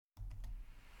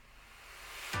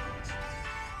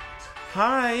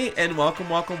Hi, and welcome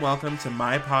to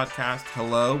my podcast,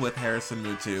 Hello with Harrison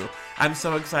Mutu. I'm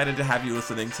so excited to have you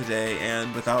listening today,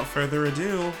 and without further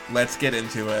ado, let's get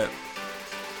into it.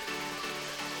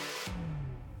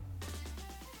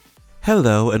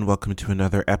 Hello, and welcome to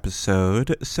another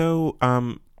episode.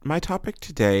 My topic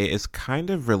today is kind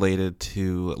of related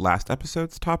to last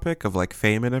episode's topic of like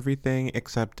fame and everything,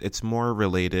 except it's more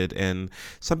related and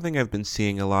something I've been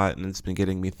seeing a lot, and it's been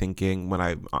getting me thinking when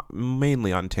I'm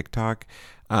mainly on TikTok,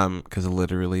 because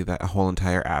literally that whole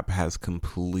entire app has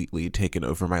completely taken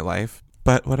over my life.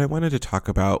 But what I wanted to talk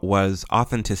about was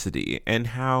authenticity and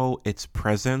how its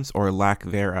presence or lack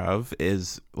thereof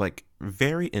is like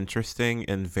very interesting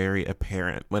and very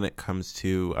apparent when it comes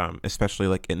to especially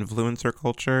like influencer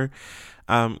culture.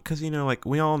 Because, like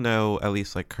we all know, at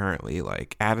least like currently,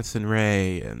 like Addison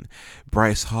Rae and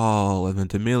Bryce Hall and the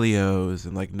D'Amelios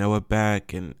and like Noah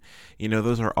Beck. And,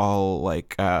 those are all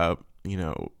like,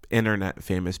 internet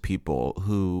famous people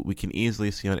who we can easily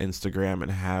see on Instagram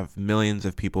and have millions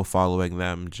of people following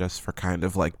them just for kind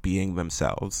of like being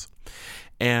themselves.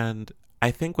 And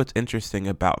I think what's interesting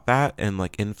about that and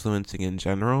like influencing in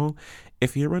general,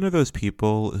 if you're one of those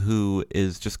people who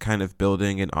is just kind of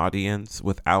building an audience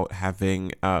without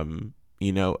having,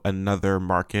 another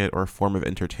market or form of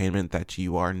entertainment that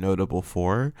you are notable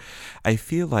for, I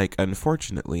feel like,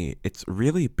 unfortunately, it's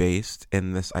really based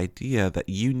in this idea that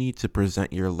you need to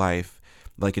present your life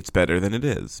like it's better than it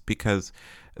is. Because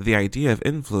the idea of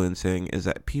influencing is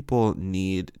that people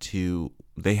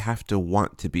they have to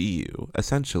want to be you,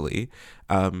 essentially.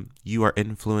 You are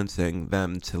influencing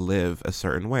them to live a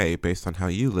certain way based on how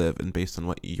you live and based on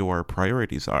what your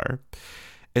priorities are.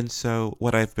 And so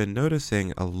what I've been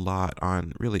noticing a lot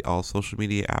on really all social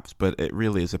media apps, but it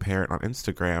really is apparent on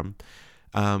Instagram,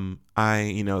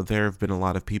 there have been a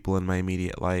lot of people in my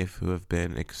immediate life who have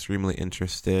been extremely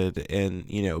interested in,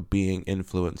 being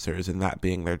influencers and that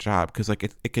being their job. Because like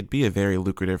it could be a very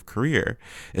lucrative career,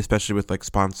 especially with like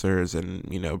sponsors and,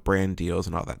 brand deals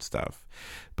and all that stuff.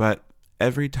 But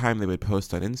every time they would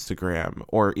post on Instagram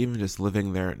or even just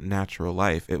living their natural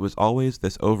life, it was always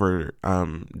this over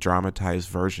dramatized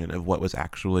version of what was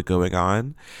actually going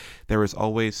on. There was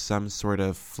always some sort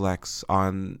of flex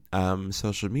on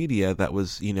social media that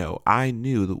was, I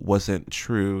knew wasn't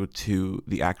true to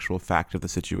the actual fact of the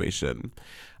situation.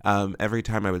 Every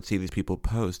time I would see these people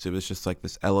post, it was just like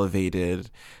this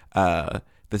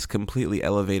completely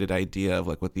elevated idea of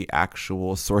like what the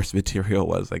actual source material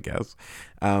was, I guess.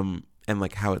 And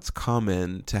like how it's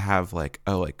common to have like,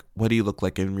 oh, like, what do you look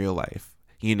like in real life?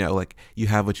 Like you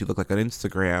have what you look like on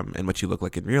Instagram and what you look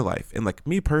like in real life. And like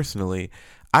me personally,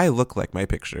 I look like my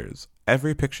pictures.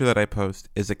 Every picture that I post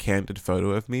is a candid photo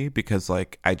of me because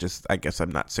like, I guess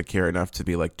I'm not secure enough to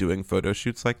be like doing photo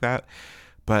shoots like that.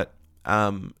 But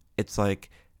it's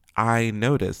like, I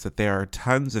notice that there are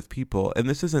tons of people, and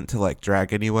this isn't to like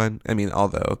drag anyone. I mean,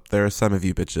 although there are some of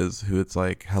you bitches who it's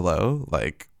like, hello,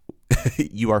 like,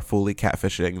 you are fully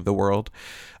catfishing the world.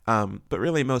 But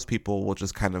really most people will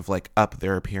just kind of like up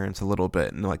their appearance a little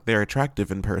bit and like they're attractive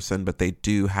in person, but they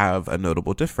do have a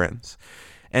notable difference.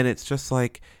 And it's just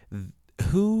like,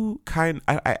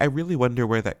 I really wonder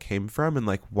where that came from and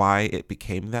like why it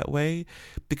became that way,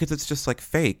 because it's just like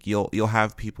fake. You'll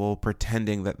have people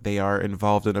pretending that they are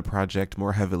involved in a project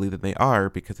more heavily than they are,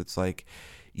 because it's like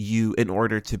in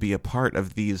order to be a part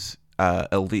of these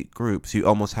elite groups, you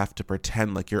almost have to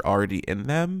pretend like you're already in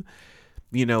them.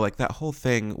 Like that whole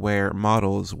thing where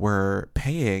models were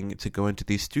paying to go into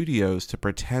these studios to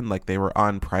pretend like they were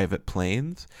on private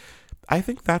planes. I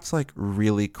think that's like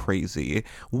really crazy.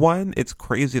 One, it's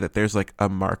crazy that there's like a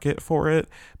market for it,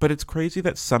 but it's crazy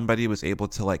that somebody was able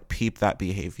to like peep that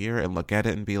behavior and look at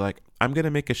it and be like, I'm going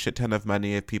to make a shit ton of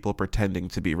money of people pretending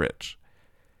to be rich.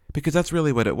 Because that's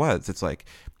really what it was. It's like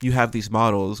you have these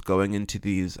models going into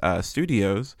these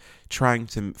studios trying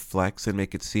to flex and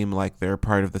make it seem like they're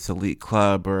part of this elite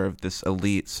club or of this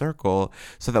elite circle,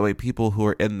 so that way people who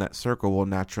are in that circle will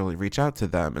naturally reach out to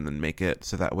them and then make it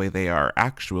so that way they are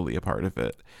actually a part of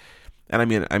it. And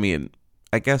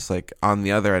I guess like on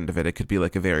the other end of it, it could be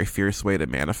like a very fierce way to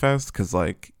manifest, because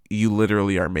like you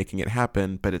literally are making it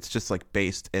happen, but it's just like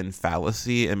based in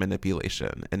fallacy and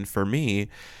manipulation. And for me,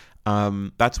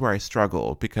 that's where I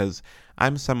struggle, because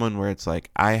I'm someone where it's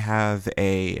like I have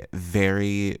a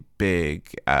very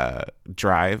big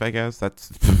drive, I guess.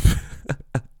 That's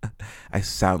I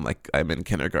sound like I'm in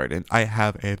kindergarten. I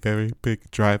have a very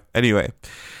big drive. Anyway,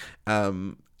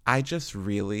 I just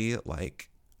really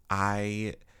like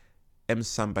I am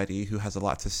somebody who has a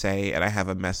lot to say and I have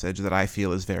a message that I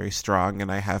feel is very strong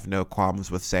and I have no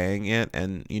qualms with saying it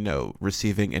and,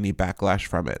 receiving any backlash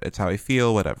from it. It's how I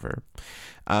feel, whatever.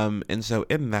 And so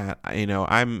in that,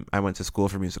 I went to school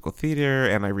for musical theater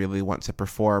and I really want to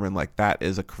perform, and like that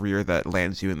is a career that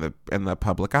lands you in the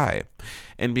public eye.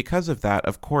 And because of that,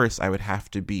 of course, I would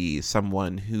have to be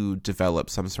someone who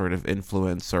develops some sort of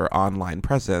influence or online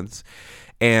presence.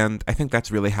 And I think that's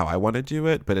really how I want to do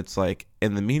it. But it's like,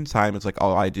 in the meantime, it's like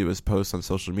all I do is post on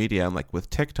social media. And like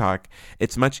with TikTok,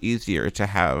 it's much easier to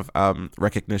have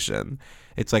recognition.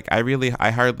 It's like I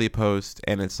hardly post,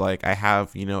 and it's like I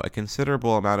have, a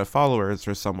considerable amount of followers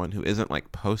for someone who isn't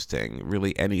like posting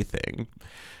really anything.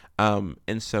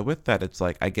 And so with that, it's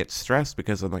like I get stressed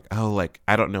because I'm like, oh, like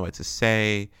I don't know what to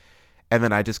say. And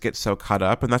then I just get so caught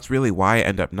up. And that's really why I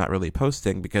end up not really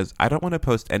posting, because I don't want to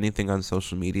post anything on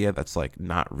social media that's like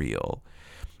not real.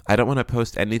 I don't want to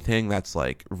post anything that's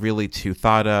like really too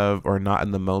thought of or not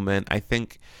in the moment. I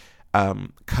think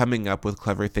coming up with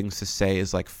clever things to say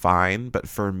is like fine. But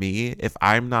for me, if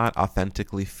I'm not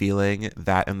authentically feeling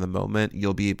that in the moment,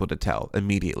 you'll be able to tell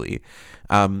immediately.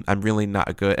 I'm really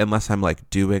not good unless I'm like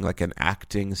doing like an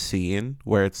acting scene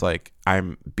where it's like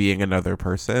I'm being another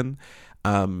person.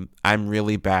 I'm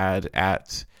really bad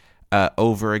at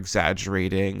over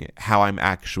exaggerating how I'm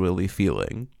actually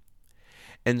feeling.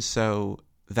 And so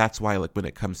that's why, like, when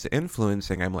it comes to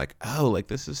influencing, I'm like, oh, like,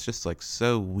 this is just like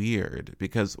so weird,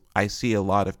 because I see a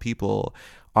lot of people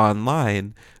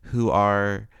online who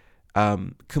are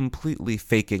completely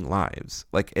faking lives.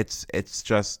 Like,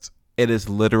 it is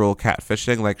literal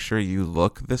catfishing. Like, sure, you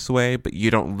look this way, but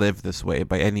you don't live this way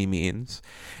by any means.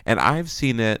 And I've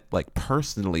seen it like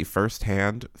personally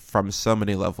firsthand from so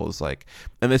many levels. Like,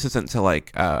 and this isn't to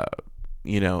like,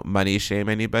 money shame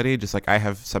anybody. Just like I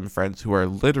have some friends who are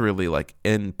literally like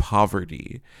in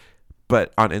poverty,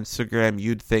 but on Instagram,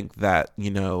 you'd think that,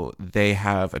 they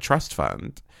have a trust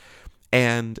fund.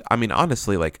 And I mean,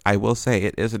 honestly, like I will say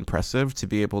it is impressive to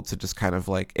be able to just kind of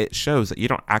like, it shows that you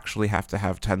don't actually have to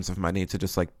have tons of money to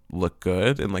just like look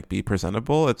good and like be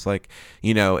presentable. It's like,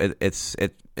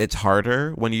 it's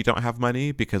harder when you don't have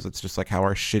money, because it's just like how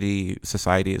our shitty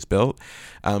society is built.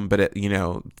 But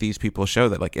these people show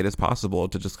that like it is possible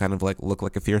to just kind of like look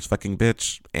like a fierce fucking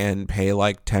bitch and pay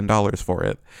like $10 for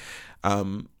it.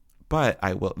 But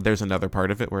there's another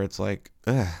part of it where it's like,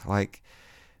 like,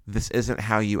 this isn't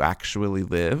how you actually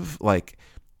live. Like,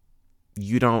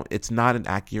 it's not an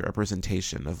accurate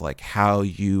representation of like how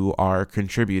you are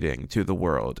contributing to the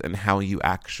world and how you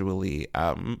actually,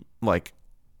 like,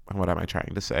 what am I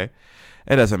trying to say?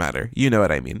 It doesn't matter. You know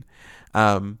what I mean?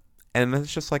 And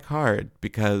it's just like hard,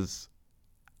 because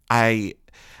I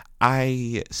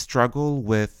struggle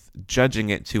with judging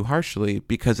it too harshly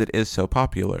because it is so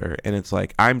popular, and it's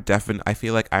like I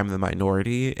feel like I'm the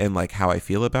minority in like how I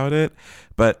feel about it.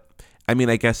 But I mean,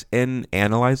 I guess in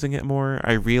analyzing it more,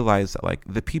 I realize that like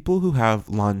the people who have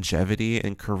longevity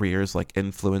in careers like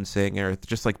influencing or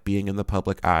just like being in the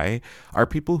public eye are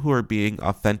people who are being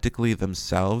authentically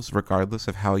themselves regardless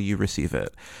of how you receive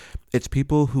it. It's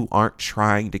people who aren't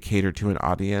trying to cater to an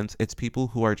audience. It's people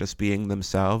who are just being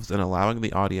themselves and allowing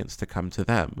the audience to come to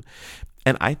them.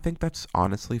 And I think that's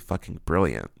honestly fucking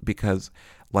brilliant, because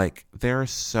like there are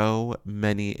so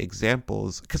many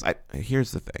examples. Because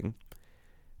here's the thing.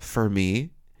 For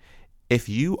me, if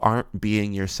you aren't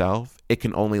being yourself, it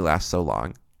can only last so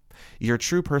long. Your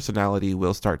true personality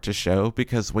will start to show,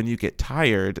 because when you get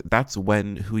tired, that's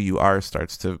when who you are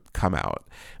starts to come out.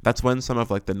 That's when some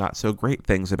of like the not so great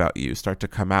things about you start to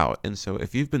come out. And so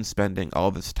if you've been spending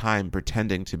all this time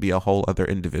pretending to be a whole other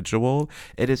individual,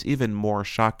 it is even more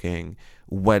shocking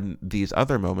when these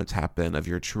other moments happen of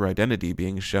your true identity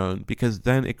being shown, because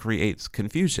then it creates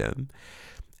confusion.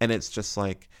 And it's just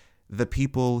like, the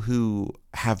people who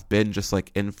have been just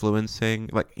like influencing,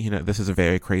 like, this is a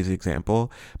very crazy example,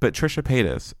 but Trisha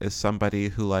Paytas is somebody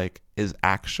who like is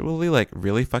actually like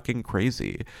really fucking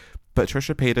crazy. But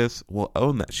Trisha Paytas will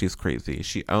own that she's crazy.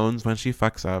 She owns when she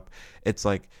fucks up. It's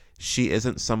like, she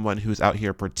isn't someone who's out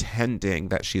here pretending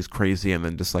that she's crazy and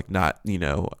then just like not,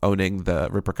 owning the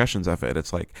repercussions of it.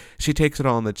 It's like she takes it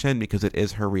all on the chin because it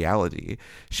is her reality.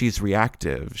 She's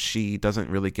reactive. She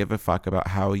doesn't really give a fuck about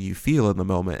how you feel in the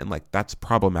moment. And like, that's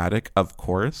problematic, of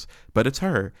course, but it's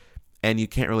her. And you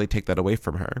can't really take that away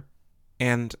from her.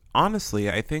 And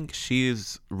honestly, I think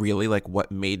she's really like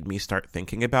what made me start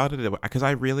thinking about it, because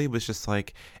I really was just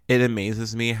like, it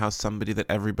amazes me how somebody that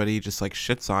everybody just like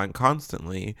shits on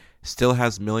constantly still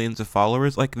has millions of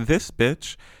followers. Like, this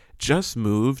bitch just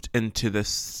moved into this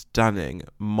stunning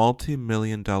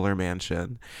multi-million-dollar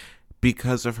mansion,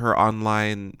 because of her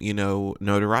online,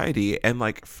 notoriety. And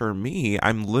like for me,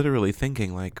 I'm literally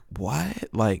thinking like, what?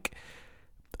 Like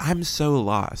I'm so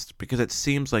lost because it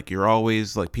seems like you're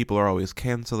always like people are always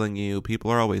canceling you,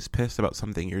 people are always pissed about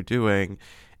something you're doing,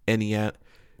 and yet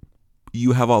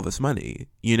you have all this money.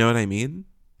 You know what I mean?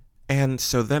 And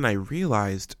so then I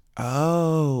realized,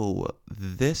 oh,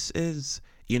 this is,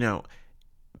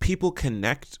 people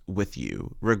connect with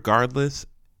you regardless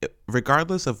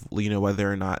of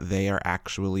whether or not they are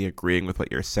actually agreeing with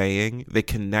what you're saying. They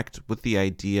connect with the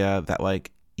idea that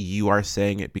like you are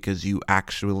saying it because you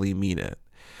actually mean it.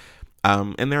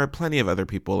 And there are plenty of other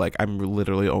people. Like I'm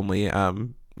literally only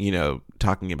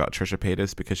talking about Trisha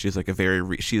Paytas because she's like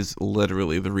she's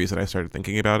literally the reason I started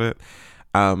thinking about it.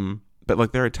 But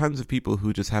like there are tons of people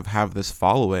who just have this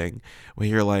following where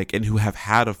you're like, and who have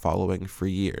had a following for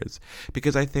years.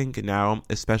 Because I think now,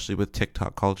 especially with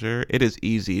TikTok culture, it is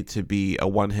easy to be a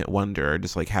one-hit wonder,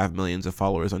 just like have millions of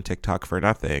followers on TikTok for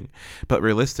nothing. But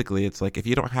realistically, it's like if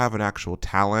you don't have an actual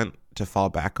talent to fall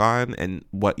back on and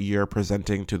what you're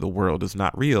presenting to the world is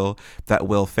not real, that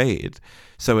will fade.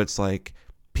 So it's like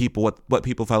what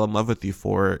people fell in love with you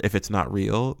for, if it's not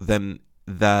real, then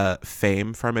the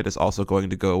fame from it is also going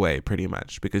to go away pretty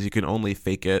much because you can only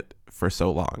fake it for so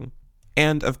long.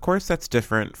 And of course that's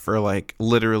different for like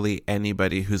literally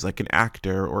anybody who's like an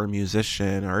actor or a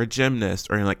musician or a gymnast,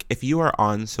 or like if you are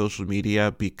on social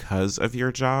media because of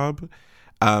your job,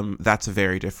 that's a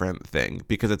very different thing,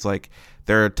 because it's like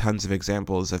there are tons of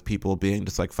examples of people being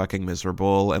just like fucking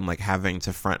miserable and like having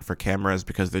to front for cameras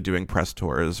because they're doing press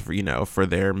tours for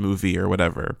their movie or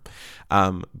whatever.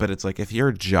 But it's like if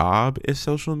your job is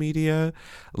social media,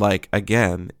 like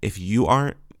again, if you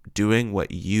aren't doing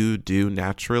what you do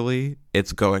naturally,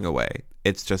 it's going away.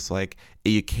 It's just like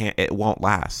it won't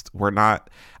last.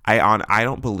 I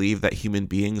don't believe that human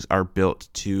beings are built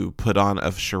to put on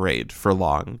a charade for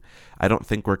long. I don't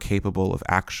think we're capable of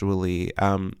actually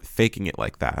faking it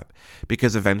like that,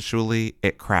 because eventually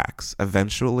it cracks.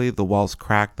 Eventually the walls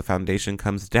crack, the foundation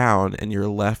comes down, and you're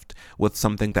left with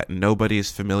something that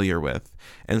nobody's familiar with.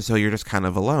 And so you're just kind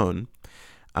of alone.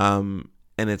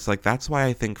 And it's like, that's why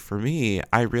I think for me,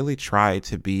 I really try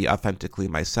to be authentically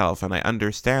myself. And I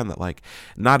understand that like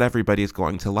not everybody is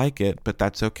going to like it, but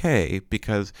that's okay,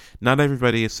 because not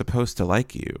everybody is supposed to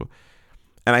like you.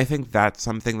 And I think that's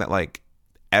something that like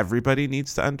everybody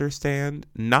needs to understand.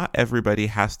 Not everybody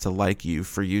has to like you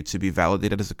for you to be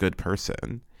validated as a good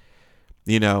person.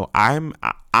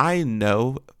 I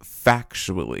know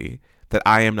factually that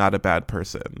I am not a bad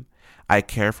person. I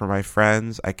care for my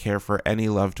friends. I care for any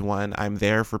loved one. I'm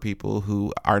there for people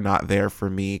who are not there for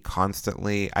me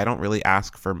constantly. I don't really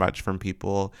ask for much from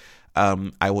people.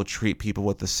 I will treat people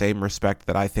with the same respect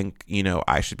that I think,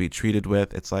 I should be treated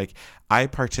with. It's like I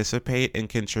participate and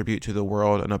contribute to the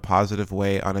world in a positive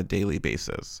way on a daily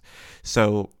basis.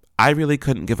 So I really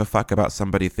couldn't give a fuck about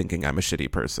somebody thinking I'm a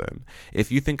shitty person.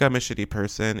 If you think I'm a shitty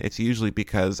person, it's usually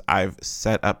because I've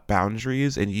set up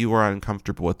boundaries and you are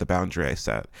uncomfortable with the boundary I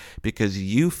set, because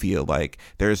you feel like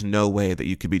there's no way that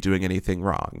you could be doing anything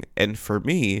wrong. And for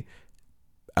me,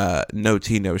 no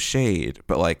tea, no shade,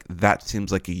 but like that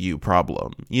seems like a you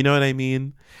problem. You know what I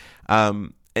mean?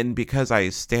 And because I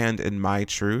stand in my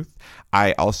truth,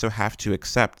 I also have to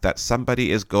accept that somebody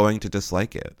is going to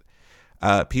dislike it.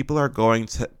 People are going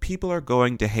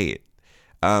to hate.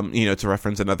 To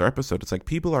reference another episode, it's like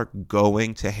people are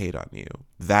going to hate on you.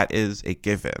 That is a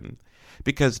given,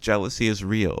 because jealousy is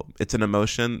real. It's an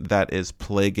emotion that is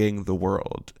plaguing the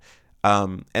world.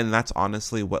 And that's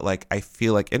honestly what like I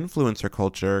feel like influencer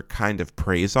culture kind of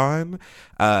preys on.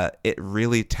 It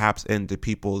really taps into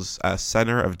people's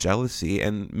center of jealousy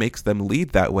and makes them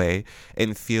lead that way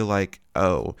and feel like,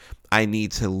 oh, I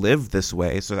need to live this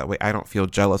way so that way I don't feel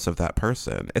jealous of that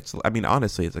person.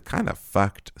 Honestly, it's a kind of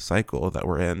fucked cycle that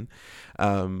we're in,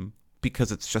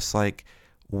 because it's just like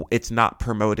it's not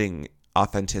promoting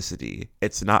authenticity.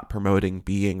 It's not promoting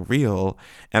being real.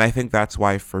 And I think that's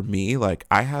why for me, like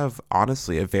I have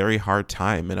honestly a very hard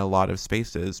time in a lot of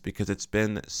spaces, because it's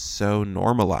been so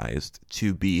normalized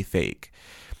to be fake.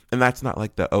 And that's not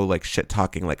like like shit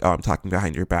talking, like, oh, I'm talking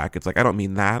behind your back. It's like, I don't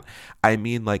mean that. I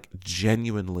mean like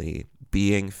genuinely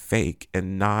being fake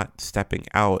and not stepping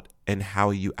out in how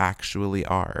you actually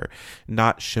are,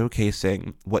 not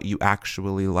showcasing what you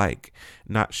actually like,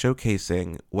 not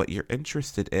showcasing what you're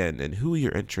interested in and who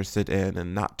you're interested in,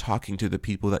 and not talking to the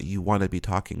people that you want to be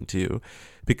talking to.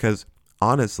 Because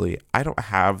honestly, I don't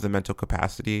have the mental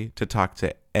capacity to talk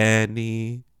to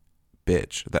any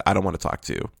bitch that I don't want to talk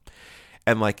to.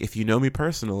 And like, if you know me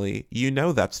personally, you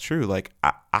know that's true. Like,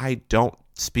 I don't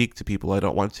speak to people I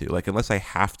don't want to. Like, unless I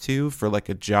have to for like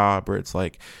a job, or it's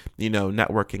like,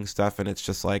 networking stuff, and it's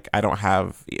just like I don't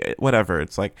have whatever.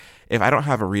 It's like, if I don't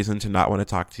have a reason to not want to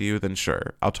talk to you, then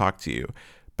sure, I'll talk to you.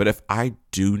 But if I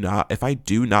do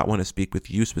not want to speak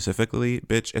with you specifically,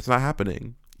 bitch, it's not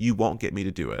happening. You won't get me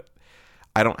to do it.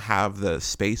 I don't have the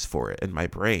space for it in my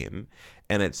brain.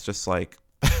 And it's just like,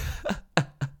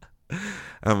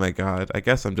 oh my God, I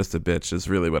guess I'm just a bitch is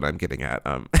really what I'm getting at.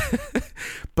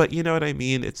 But you know what I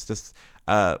mean? It's just,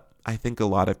 I think a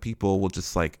lot of people will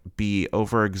just like be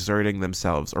overexerting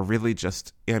themselves, or really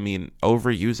just,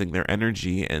 overusing their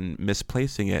energy and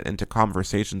misplacing it into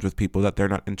conversations with people that they're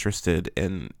not interested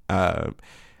in,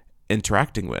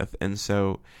 interacting with. And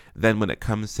so then when it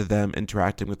comes to them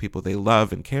interacting with people they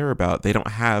love and care about, they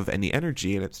don't have any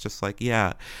energy. And it's just like,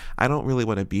 yeah, I don't really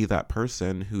want to be that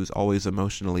person who's always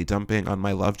emotionally dumping on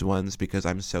my loved ones because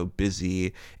I'm so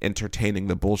busy entertaining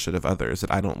the bullshit of others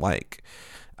that I don't like.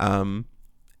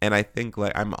 And I think,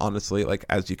 like, I'm honestly, like,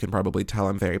 as you can probably tell,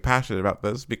 I'm very passionate about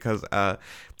this because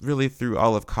really through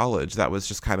all of college, that was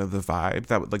just kind of the vibe.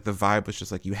 The vibe was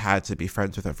just like, you had to be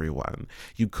friends with everyone.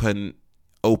 You couldn't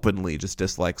openly just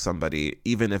dislike somebody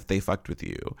even if they fucked with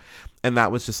you. And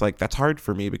that was just like, that's hard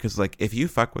for me because, like, if you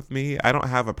fuck with me, I don't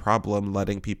have a problem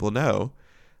letting people know,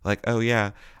 like, oh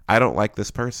yeah, I don't like this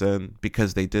person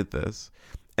because they did this.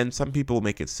 And some people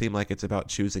make it seem like it's about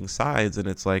choosing sides, and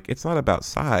it's like, it's not about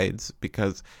sides,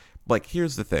 because, like,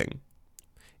 here's the thing.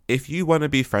 If you want to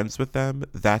be friends with them,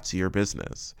 that's your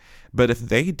business. But if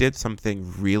they did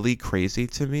something really crazy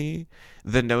to me,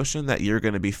 the notion that you're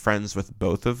going to be friends with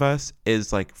both of us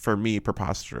is, like, for me,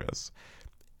 preposterous.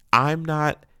 I'm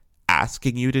not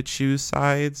asking you to choose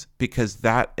sides because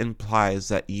that implies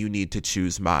that you need to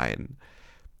choose mine.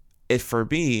 For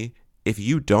me, if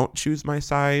you don't choose my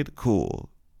side, cool,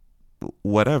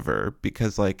 whatever,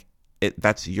 because, like,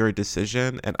 that's your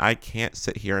decision, and I can't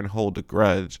sit here and hold a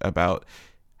grudge about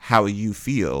how you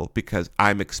feel because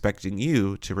I'm expecting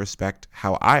you to respect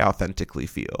how I authentically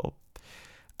feel.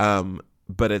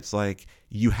 But it's like,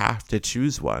 you have to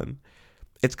choose one.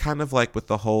 It's kind of like with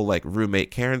the whole, like,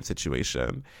 roommate Karen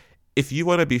situation. If you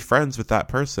want to be friends with that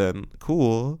person,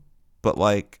 cool, but,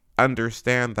 like,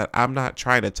 understand that I'm not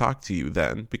trying to talk to you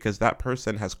then, because that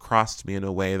person has crossed me in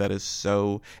a way that is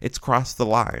so, it's crossed the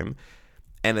line.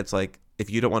 And it's like, if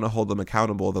you don't want to hold them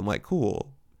accountable, then, like,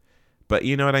 cool. But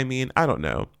you know what I mean? I don't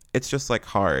know. It's just, like,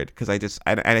 hard because I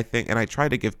think, and I try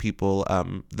to give people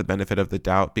the benefit of the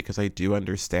doubt, because I do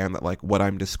understand that, like, what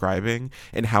I'm describing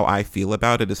and how I feel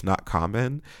about it is not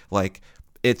common. Like,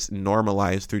 it's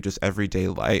normalized through just everyday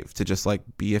life to just, like,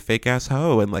 be a fake ass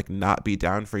hoe and, like, not be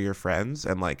down for your friends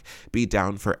and, like, be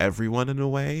down for everyone in a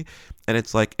way. And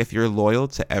it's like, if you're loyal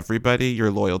to everybody, you're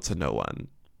loyal to no one.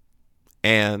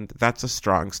 And that's a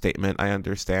strong statement, I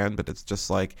understand, but it's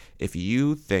just like, if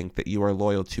you think that you are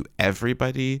loyal to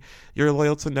everybody, you're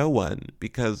loyal to no one,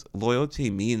 because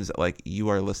loyalty means that, like, you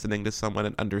are listening to someone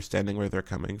and understanding where they're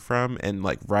coming from and,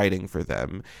 like, writing for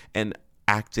them and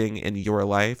acting in your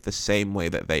life the same way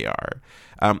that they are.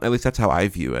 At least that's how I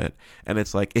view it. And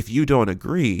it's like, if you don't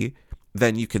agree,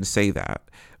 then you can say that.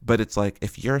 But it's like,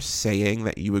 if you're saying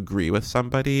that you agree with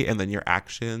somebody and then your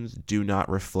actions do not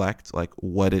reflect, like,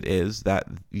 what it is that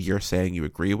you're saying you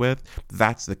agree with,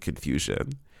 that's the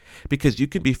confusion. Because you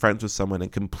can be friends with someone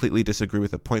and completely disagree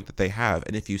with a point that they have.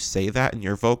 And if you say that and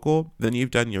you're vocal, then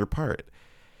you've done your part.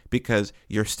 Because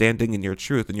you're standing in your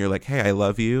truth and you're like, hey, I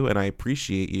love you and I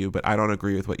appreciate you, but I don't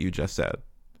agree with what you just said.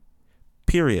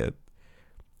 Period.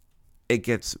 It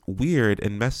gets weird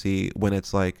and messy when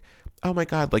it's like, oh my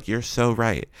God, like, you're so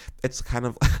right. It's kind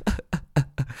of,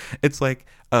 it's like,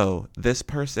 oh, this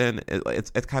person,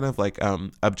 it's kind of like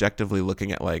objectively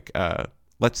looking at, like,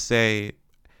 let's say,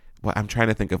 well, I'm trying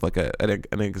to think of, like,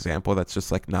 an example that's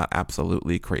just, like, not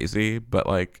absolutely crazy, but,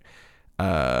 like,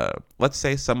 let's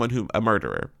say a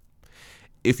murderer.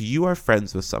 If you are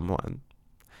friends with someone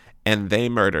and they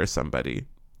murder somebody,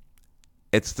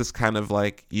 it's just kind of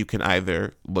like, you can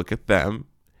either look at them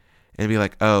and be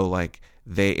like, oh, like,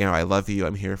 I love you,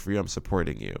 I'm here for you, I'm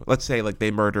supporting you. Let's say, like, they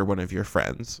murder one of your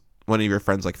friends,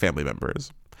 like, family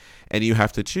members, and you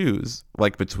have to choose,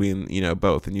 like, between,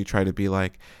 both, and you try to be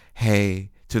like, hey,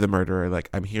 to the murderer, like,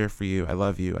 I'm here for you, I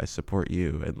love you, I support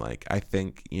you, and, like, I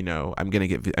think, I'm gonna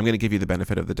give you the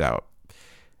benefit of the doubt.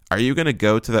 Are you going to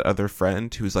go to that other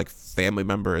friend whose, like, family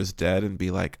member is dead and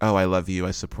be like, oh, I love you,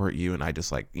 I support you, and I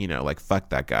just, like, like, fuck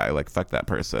that guy, like, fuck that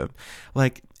person?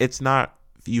 Like, it's not,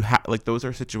 like, those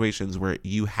are situations where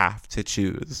you have to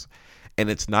choose. And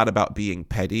it's not about being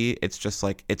petty. It's just,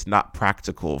 like, it's not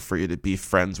practical for you to be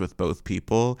friends with both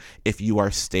people if you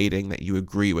are stating that you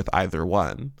agree with either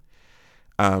one.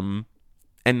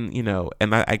 And,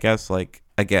 and I guess, like,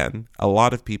 again, a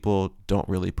lot of people don't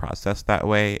really process that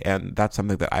way. And that's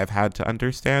something that I've had to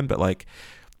understand. But, like,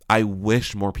 I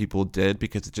wish more people did,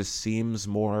 because it just seems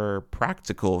more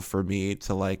practical for me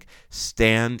to, like,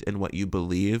 stand in what you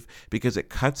believe, because it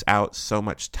cuts out so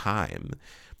much time.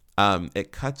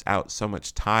 It cuts out so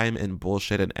much time and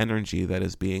bullshit and energy that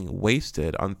is being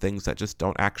wasted on things that just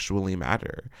don't actually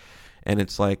matter. And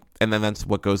it's like, and then that's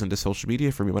what goes into social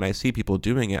media for me. When I see people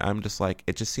doing it, I'm just like,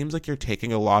 it just seems like you're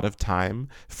taking a lot of time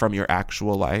from your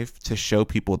actual life to show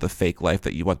people the fake life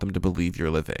that you want them to believe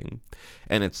you're living.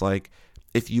 And it's like,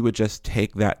 if you would just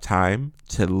take that time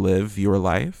to live your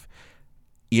life,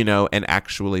 and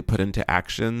actually put into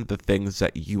action the things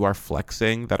that you are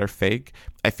flexing that are fake,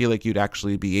 I feel like you'd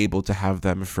actually be able to have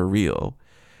them for real.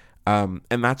 And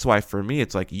that's why for me,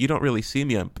 it's like, you don't really see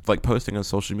me like posting on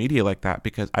social media like that,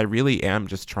 because I really am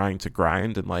just trying to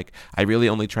grind. And like, I really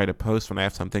only try to post when I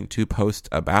have something to post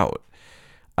about.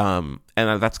 And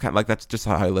that's kind of like, that's just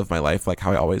how I live my life. Like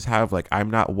how I always have, like,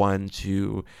 I'm not one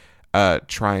to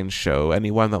try and show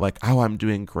anyone that, like, oh, I'm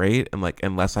doing great, and like,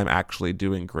 unless I'm actually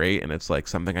doing great and it's like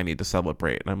something I need to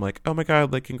celebrate, and I'm like, oh my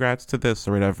god, like, congrats to this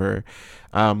or whatever.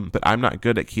 But I'm not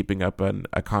good at keeping up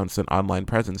a constant online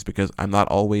presence, because I'm not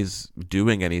always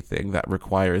doing anything that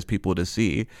requires people to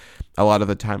see. A lot of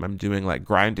the time I'm doing like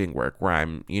grinding work where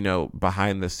I'm,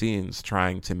 behind the scenes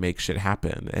trying to make shit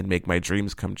happen and make my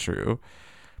dreams come true,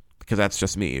 because that's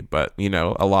just me. But,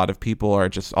 a lot of people are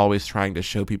just always trying to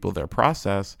show people their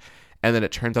process. And then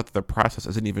it turns out that the process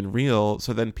isn't even real.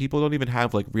 So then people don't even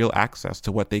have like real access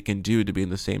to what they can do to be in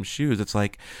the same shoes. It's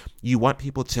like, you want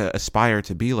people to aspire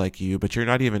to be like you, but you're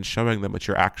not even showing them what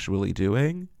you're actually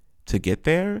doing to get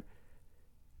there.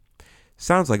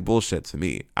 Sounds like bullshit to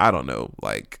me. I don't know.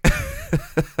 Like,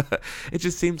 it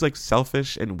just seems like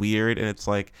selfish and weird. And it's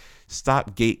like,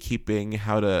 stop gatekeeping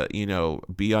how to,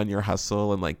 be on your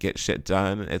hustle and like get shit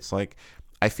done. It's like,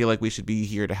 I feel like we should be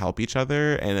here to help each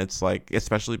other. And it's like,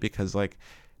 especially because like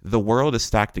the world is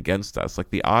stacked against us.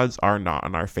 Like the odds are not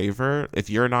in our favor. If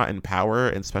you're not in power,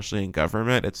 and especially in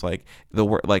government, it's like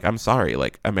like, I'm sorry,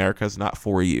 like America's not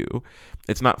for you.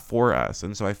 It's not for us.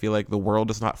 And so I feel like the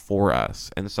world is not for us.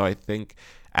 And so I think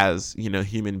as,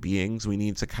 human beings, we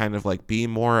need to kind of like be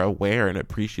more aware and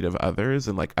appreciative of others,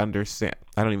 and like understand.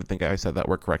 I don't even think I said that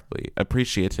word correctly.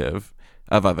 Appreciative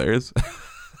of others.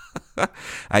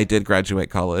 I did graduate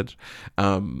college.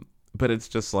 But it's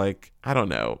just like, I don't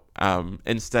know.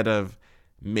 Instead of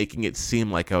making it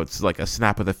seem like, oh, it's like a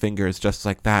snap of the fingers, just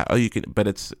like that. Oh, you can, but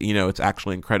it's, it's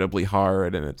actually incredibly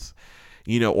hard, and it's,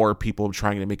 or people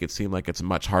trying to make it seem like it's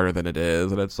much harder than it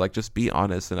is. And it's like, just be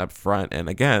honest and upfront. And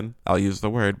again, I'll use the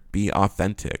word, be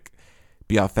authentic.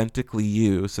 Be authentically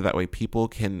you, so that way people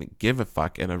can give a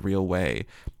fuck in a real way.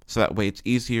 So that way it's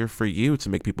easier for you to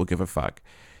make people give a fuck.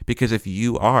 Because if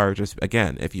you are just,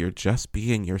 again, if you're just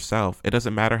being yourself, it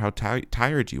doesn't matter how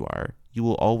tired you are. You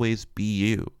will always be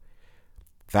you.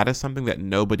 That is something that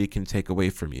nobody can take away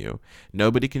from you.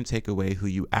 Nobody can take away who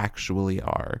you actually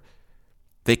are.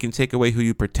 They can take away who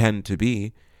you pretend to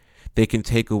be. They can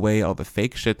take away all the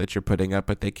fake shit that you're putting up,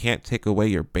 but they can't take away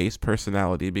your base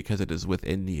personality, because it is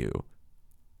within you.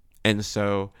 And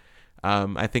so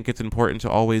I think it's important to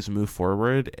always move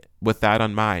forward with that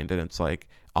on mind. And it's like,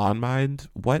 on mind,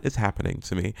 what is happening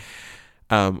to me,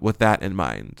 with that in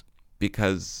mind,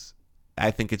 because I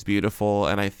think it's beautiful,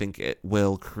 and I think it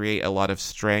will create a lot of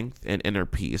strength and inner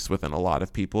peace within a lot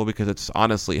of people, because it's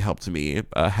honestly helped me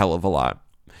a hell of a lot.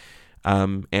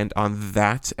 And on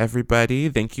that, everybody,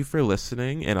 thank you for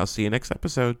listening, and I'll see you next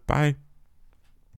episode. Bye.